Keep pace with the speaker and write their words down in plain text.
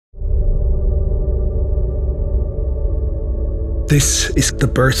This is the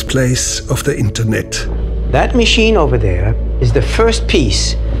birthplace of the internet. That machine over there is the first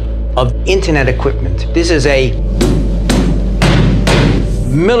piece of internet equipment. This is a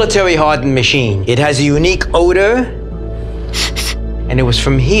military-hardened machine. It has a unique odor, and it was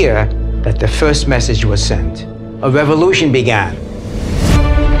from here that the first message was sent. A revolution began.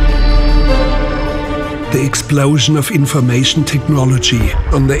 The explosion of information technology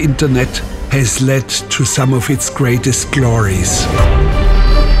on the internet has led to some of its greatest glories.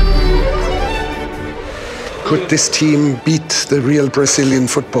 Could this team beat the real Brazilian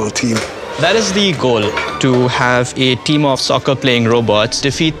football team? That is the goal, to have a team of soccer-playing robots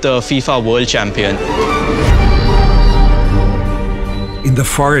defeat the FIFA world champion. In the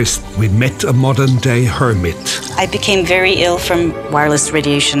forest, we met a modern-day hermit. I became very ill from wireless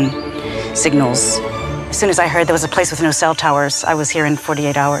radiation signals. As soon as I heard there was a place with no cell towers, I was here in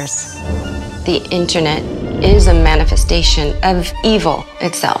 48 hours. The internet is a manifestation of evil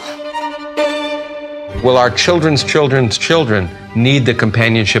itself. Will our children's children's children need the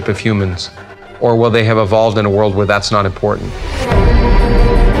companionship of humans? Or will they have evolved in a world where that's not important?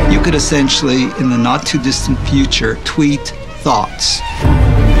 You could essentially, in the not-too-distant future, tweet thoughts.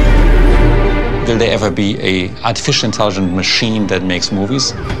 Will there ever be an artificial intelligent machine that makes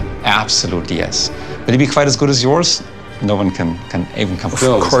movies? Absolutely, yes. Will it be quite as good as yours? No one can even come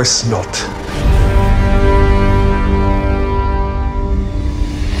close. Of course not.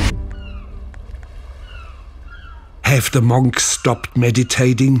 Have the monks stopped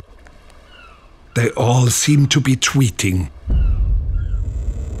meditating? They all seem to be tweeting.